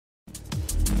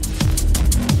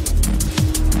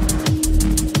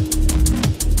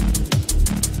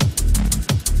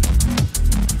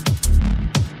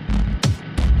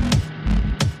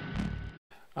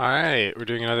Alright, we're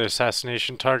doing another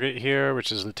assassination target here,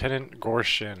 which is Lieutenant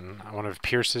Gorshin, one of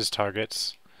Pierce's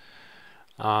targets.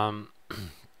 It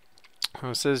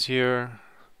says here,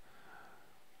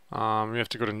 we have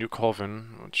to go to New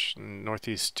Colvin, which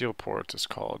Northeast Steelport is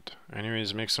called.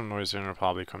 Anyways, make some noise and it'll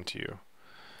probably come to you.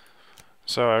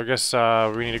 So I guess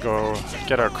we need to go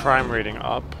get our crime rating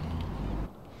up.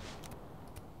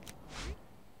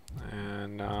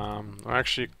 And we're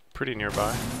actually pretty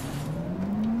nearby.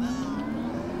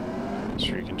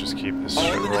 Sure, you can just keep this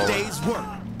shit rolling.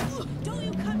 Don't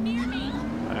you come near me.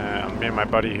 Me and my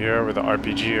buddy here with the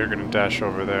RPG are gonna dash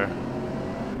over there.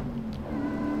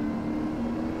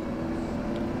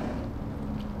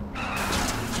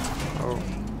 Oh.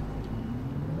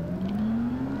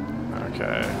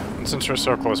 Okay. And since we're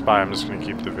so close by, I'm just gonna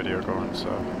keep the video going, so.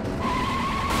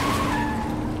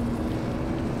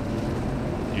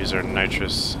 Use our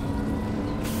nitrous.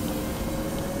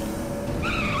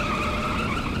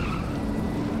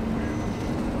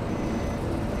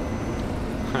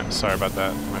 Sorry about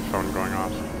that, my phone going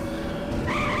off.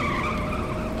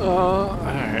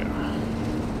 Alright.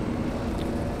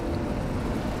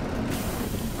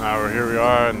 Now here we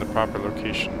are in the proper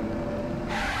location.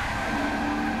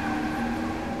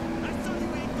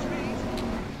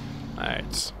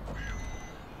 Alright.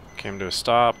 Came to a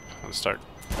stop. Let's start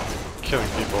killing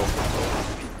people.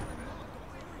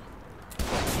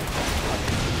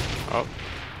 Oh.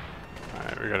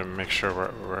 Alright, we gotta make sure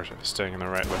we're staying in the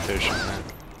right location here.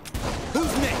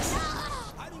 Who's next?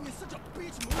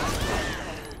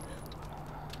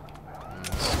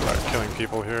 Let's start killing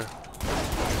people here.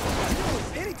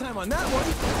 Anytime on that one.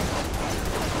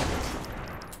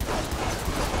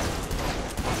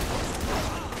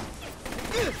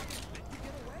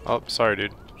 Oh, sorry,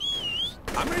 dude.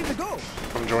 I'm ready to go.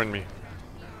 Come join me.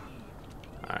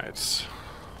 Alright.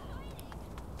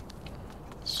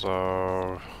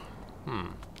 So,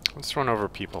 let's run over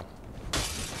people.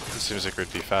 It seems like it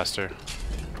would be faster.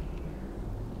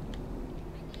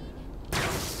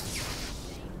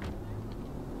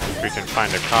 If we can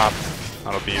find a cop,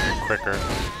 that'll be even quicker.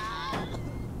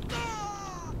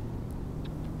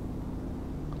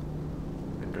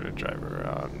 I'm gonna drive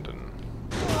around and...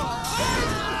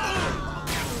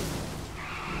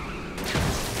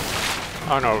 I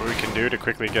don't know what we can do to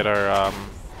quickly get our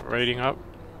rating up.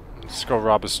 Let's go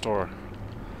rob a store.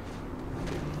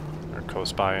 Or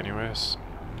close by anyways.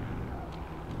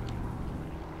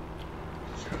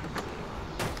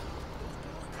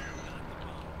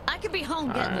 I could be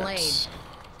home getting laid.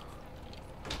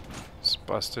 Let's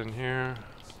bust in here.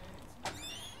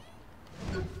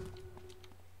 Come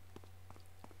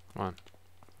on.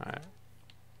 Alright.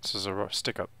 This is a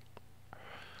stick up.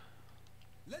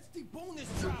 Let's debone this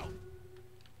trout.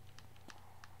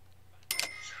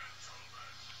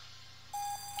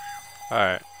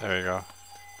 Alright, there you go.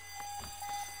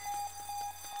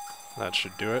 That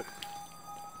should do it.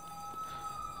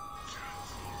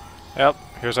 Yep,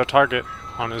 here's our target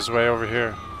on his way over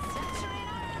here.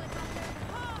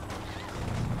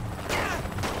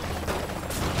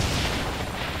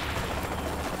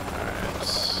 Alright.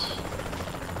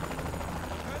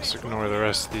 Let's ignore the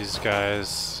rest of these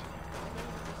guys.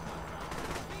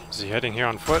 Is he heading here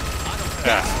on foot?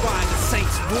 Yeah.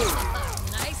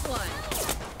 Nice one.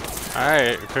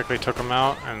 Alright, we quickly took him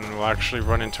out, and we'll actually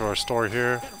run into our store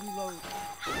here.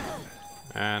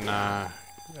 And,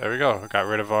 there we go. Got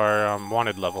rid of our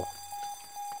wanted level.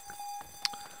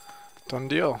 Done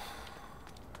deal.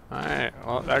 Alright,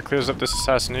 well, that clears up this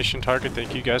assassination target.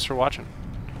 Thank you guys for watching.